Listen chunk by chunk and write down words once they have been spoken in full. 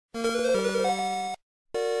Number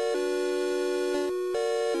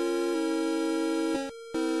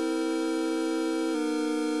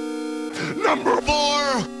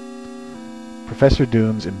 4! Professor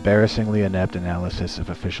Doom's embarrassingly inept analysis of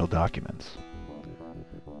official documents.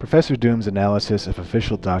 Professor Doom's analysis of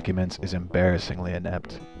official documents is embarrassingly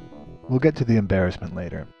inept. We'll get to the embarrassment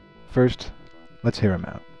later. First, let's hear him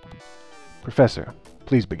out. Professor,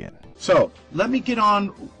 please begin. So, let me get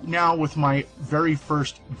on now with my very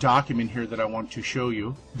first document here that I want to show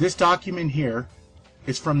you. This document here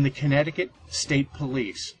is from the Connecticut State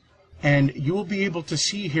Police. And you will be able to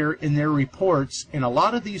see here in their reports, and a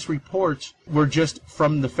lot of these reports were just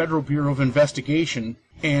from the Federal Bureau of Investigation,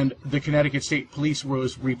 and the Connecticut State Police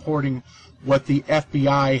was reporting what the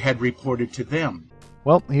FBI had reported to them.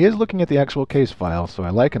 Well, he is looking at the actual case file, so I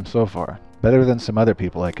like him so far. Better than some other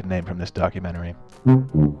people I could name from this documentary.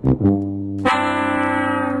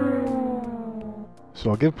 So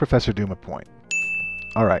I'll give Professor Doom a point.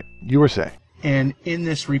 Alright, you were saying. And in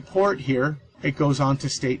this report here, it goes on to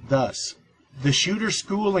state thus: the shooter's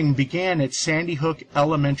schooling began at Sandy Hook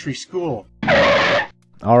Elementary School.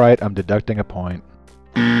 Alright, I'm deducting a point.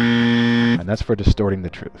 And that's for distorting the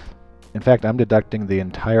truth. In fact, I'm deducting the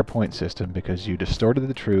entire point system because you distorted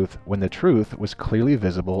the truth when the truth was clearly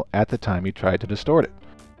visible at the time you tried to distort it.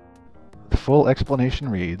 The full explanation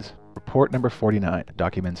reads, Report number 49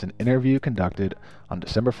 documents an interview conducted on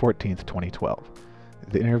December 14th, 2012.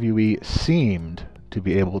 The interviewee seemed to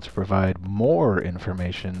be able to provide more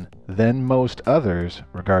information than most others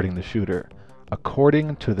regarding the shooter,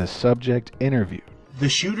 according to the subject interviewed. The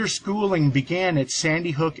shooter's schooling began at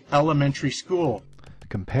Sandy Hook Elementary School.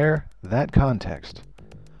 Compare that context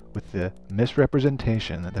with the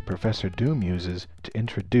misrepresentation that Professor Doom uses to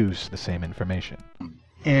introduce the same information.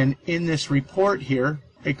 And in this report here,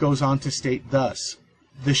 it goes on to state thus: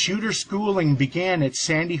 the shooter's schooling began at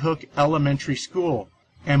Sandy Hook Elementary School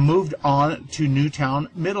and moved on to Newtown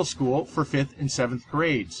Middle School for 5th and 7th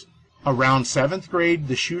grades. Around 7th grade,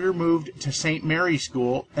 the shooter moved to St. Mary's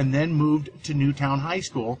School and then moved to Newtown High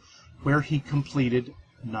School, where he completed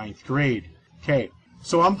 9th grade. Okay,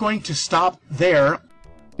 so I'm going to stop there.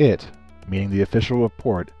 It, meaning the official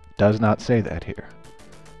report, does not say that here.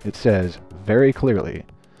 It says very clearly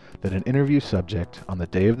that an interview subject on the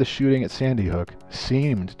day of the shooting at Sandy Hook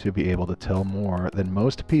seemed to be able to tell more than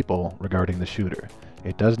most people regarding the shooter.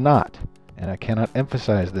 It does not, and I cannot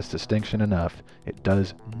emphasize this distinction enough, it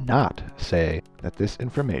does not say that this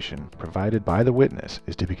information provided by the witness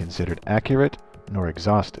is to be considered accurate nor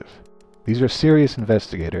exhaustive. These are serious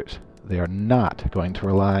investigators. They are not going to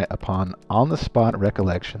rely upon on-the-spot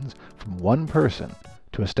recollections from one person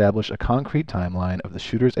to establish a concrete timeline of the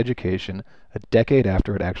shooter's education a decade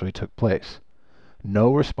after it actually took place.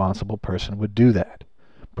 No responsible person would do that.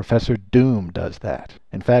 Professor Doom does that.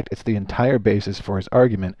 In fact, it's the entire basis for his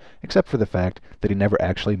argument, except for the fact that he never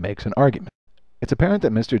actually makes an argument. It's apparent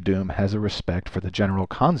that Mr. Doom has a respect for the general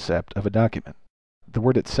concept of a document. The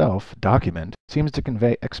word itself, document, seems to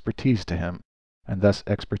convey expertise to him, and thus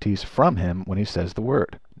expertise from him when he says the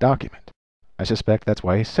word, document. I suspect that's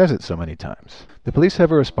why he says it so many times. The police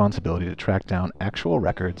have a responsibility to track down actual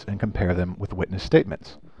records and compare them with witness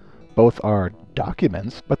statements. Both are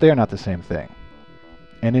documents, but they are not the same thing.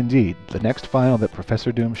 And indeed, the next file that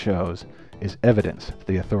Professor Doom shows is evidence that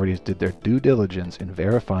the authorities did their due diligence in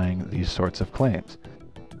verifying these sorts of claims.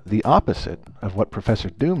 The opposite of what Professor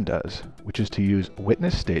Doom does, which is to use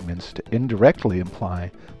witness statements to indirectly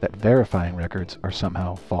imply that verifying records are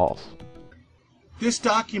somehow false. This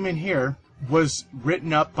document here was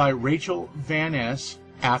written up by Rachel Van Ness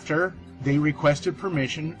after they requested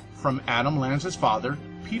permission from Adam Lanza's father,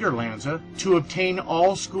 Peter Lanza, to obtain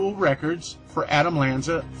all school records for Adam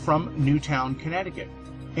Lanza from Newtown, Connecticut.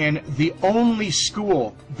 And the only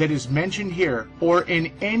school that is mentioned here or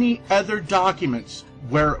in any other documents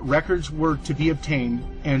where records were to be obtained,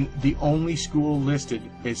 and the only school listed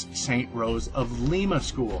is St. Rose of Lima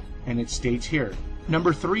School, and it states here,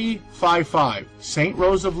 number 355, St.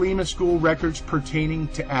 Rose of Lima School records pertaining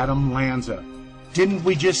to Adam Lanza. Didn't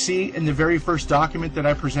we just see in the very first document that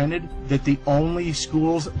I presented that the only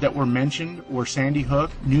schools that were mentioned were Sandy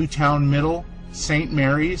Hook, Newtown Middle, St.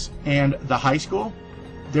 Mary's, and the high school?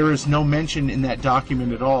 There is no mention in that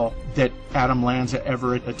document at all that Adam Lanza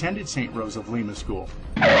ever attended St. Rose of Lima School.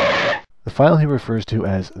 The file he refers to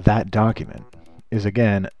as that document is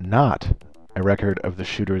again not a record of the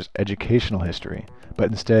shooter's educational history, but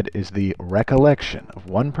instead is the recollection of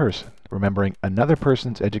one person remembering another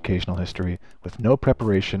person's educational history with no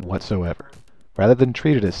preparation whatsoever. Rather than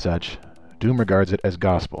treat it as such, Doom regards it as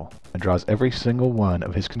gospel and draws every single one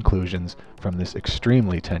of his conclusions from this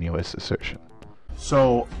extremely tenuous assertion.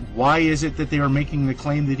 So why is it that they are making the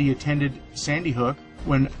claim that he attended Sandy Hook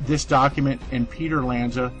when this document and Peter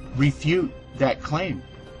Lanza refute that claim?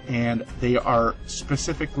 And they are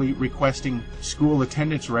specifically requesting school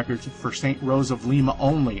attendance records for St. Rose of Lima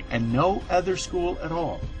only, and no other school at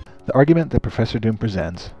all. The argument that Professor Doom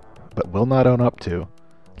presents, but will not own up to,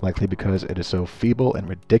 likely because it is so feeble and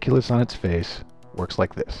ridiculous on its face, works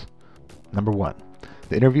like this. Number 1.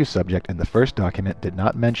 The interview subject in the first document did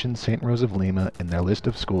not mention St. Rose of Lima in their list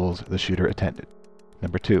of schools the shooter attended.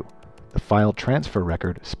 Number 2. The file transfer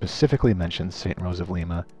record specifically mentions St. Rose of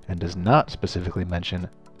Lima and does not specifically mention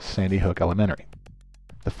Sandy Hook Elementary.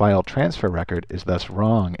 The file transfer record is thus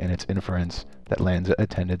wrong in its inference that Lanza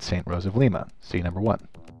attended St. Rose of Lima. See number 1.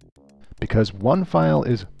 Because one file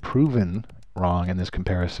is proven wrong in this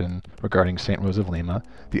comparison regarding St. Rose of Lima,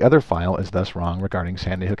 the other file is thus wrong regarding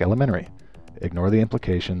Sandy Hook Elementary. Ignore the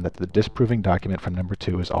implication that the disproving document from number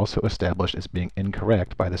 2 is also established as being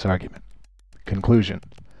incorrect by this argument. Conclusion.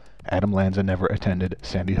 Adam Lanza never attended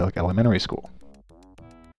Sandy Hook Elementary School.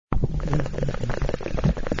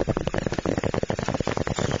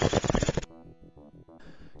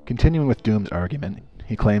 Continuing with Doom's argument,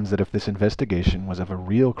 he claims that if this investigation was of a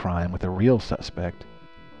real crime with a real suspect,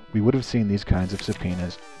 we would have seen these kinds of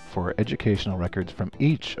subpoenas for educational records from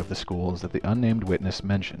each of the schools that the unnamed witness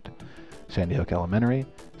mentioned: Sandy Hook Elementary,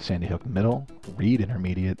 Sandy Hook Middle, Reed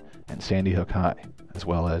Intermediate, and Sandy Hook High, as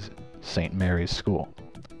well as St. Mary's School.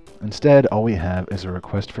 Instead, all we have is a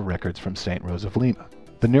request for records from St. Rose of Lima.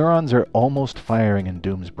 The neurons are almost firing in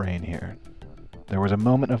Doom's brain here. There was a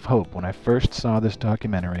moment of hope when I first saw this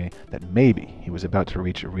documentary that maybe he was about to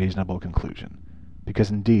reach a reasonable conclusion,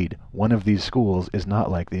 because indeed, one of these schools is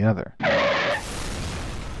not like the other.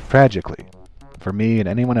 Tragically, for me and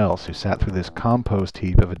anyone else who sat through this compost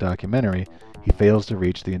heap of a documentary, he fails to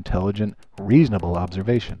reach the intelligent, reasonable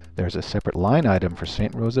observation. There's a separate line item for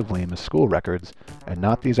St. Rose of Lima school records, and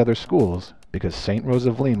not these other schools, because St. Rose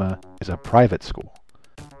of Lima is a private school.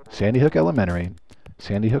 Sandy Hook Elementary,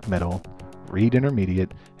 Sandy Hook Middle, Reed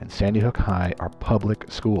Intermediate, and Sandy Hook High are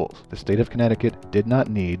public schools. The state of Connecticut did not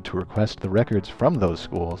need to request the records from those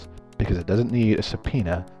schools because it doesn't need a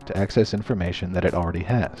subpoena to access information that it already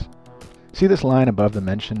has. See this line above the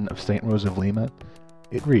mention of St. Rose of Lima?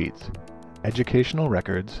 It reads, educational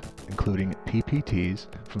records, including PPTs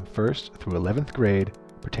from 1st through 11th grade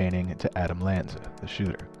pertaining to Adam Lanza, the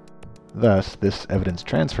shooter. Thus, this evidence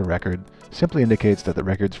transfer record simply indicates that the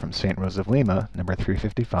records from St. Rose of Lima, number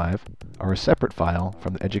 355, are a separate file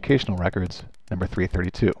from the educational records, number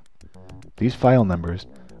 332. These file numbers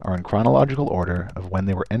are in chronological order of when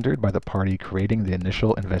they were entered by the party creating the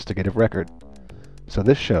initial investigative record. So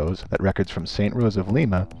this shows that records from St. Rose of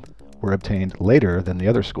Lima were obtained later than the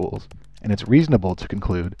other schools, and it's reasonable to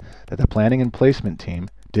conclude that the planning and placement team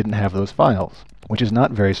didn't have those files, which is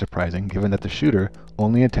not very surprising given that the shooter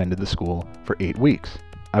only attended the school for 8 weeks.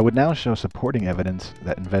 I would now show supporting evidence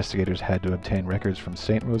that investigators had to obtain records from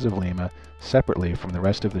St. Rose of Lima separately from the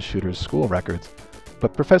rest of the shooter's school records,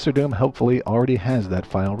 but Professor Doom helpfully already has that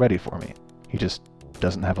file ready for me. He just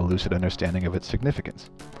doesn't have a lucid understanding of its significance.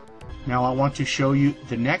 Now I want to show you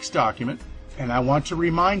the next document, and I want to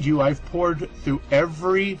remind you I've poured through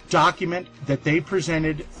every document that they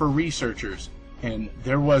presented for researchers. And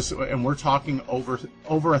we're talking over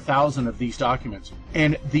 1,000 of these documents.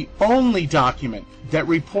 And the only document that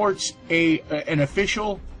reports an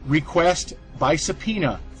official request by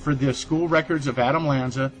subpoena for the school records of Adam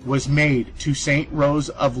Lanza was made to St. Rose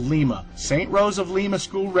of Lima. St. Rose of Lima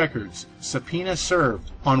school records, subpoena served.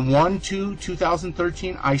 On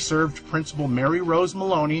 1/2/2013, I served Principal Mary Rose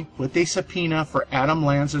Maloney with a subpoena for Adam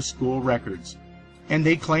Lanza's school records. And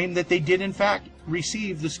they claim that they did in fact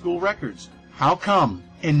receive the school records. How come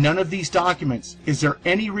in none of these documents is there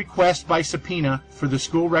any request by subpoena for the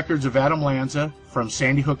school records of Adam Lanza from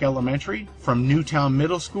Sandy Hook Elementary, from Newtown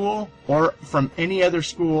Middle School, or from any other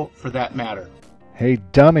school for that matter? Hey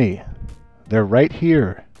dummy, they're right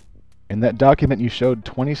here, in that document you showed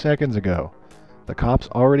 20 seconds ago. The cops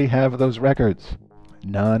already have those records.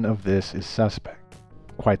 None of this is suspect.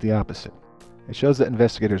 Quite the opposite. It shows that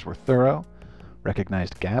investigators were thorough,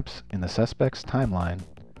 recognized gaps in the suspect's timeline,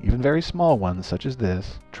 even very small ones such as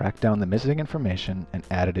this, tracked down the missing information and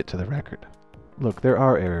added it to the record. Look, there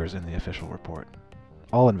are errors in the official report.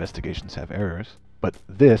 All investigations have errors, but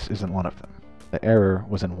this isn't one of them. The error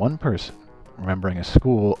was in one person, remembering a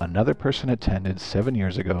school another person attended 7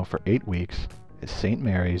 years ago for 8 weeks is St.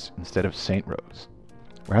 Mary's instead of St. Rose.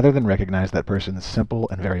 Rather than recognize that person's simple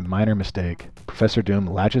and very minor mistake, Professor Doom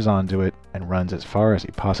latches onto it and runs as far as he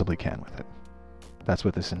possibly can with it. That's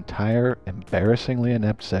what this entire embarrassingly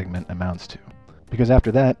inept segment amounts to. Because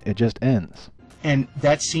after that, it just ends. And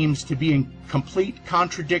that seems to be in complete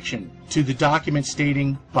contradiction to the document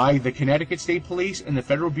stating by the Connecticut State Police and the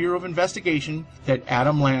Federal Bureau of Investigation that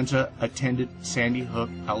Adam Lanza attended Sandy Hook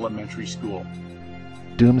Elementary School.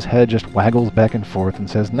 Doom's head just waggles back and forth and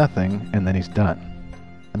says nothing, and then he's done.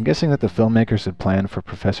 I'm guessing that the filmmakers had planned for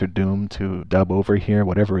Professor Doom to dub over here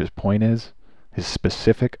whatever his point is, his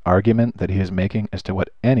specific argument that he is making as to what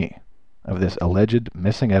any of this alleged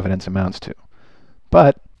missing evidence amounts to.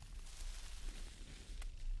 But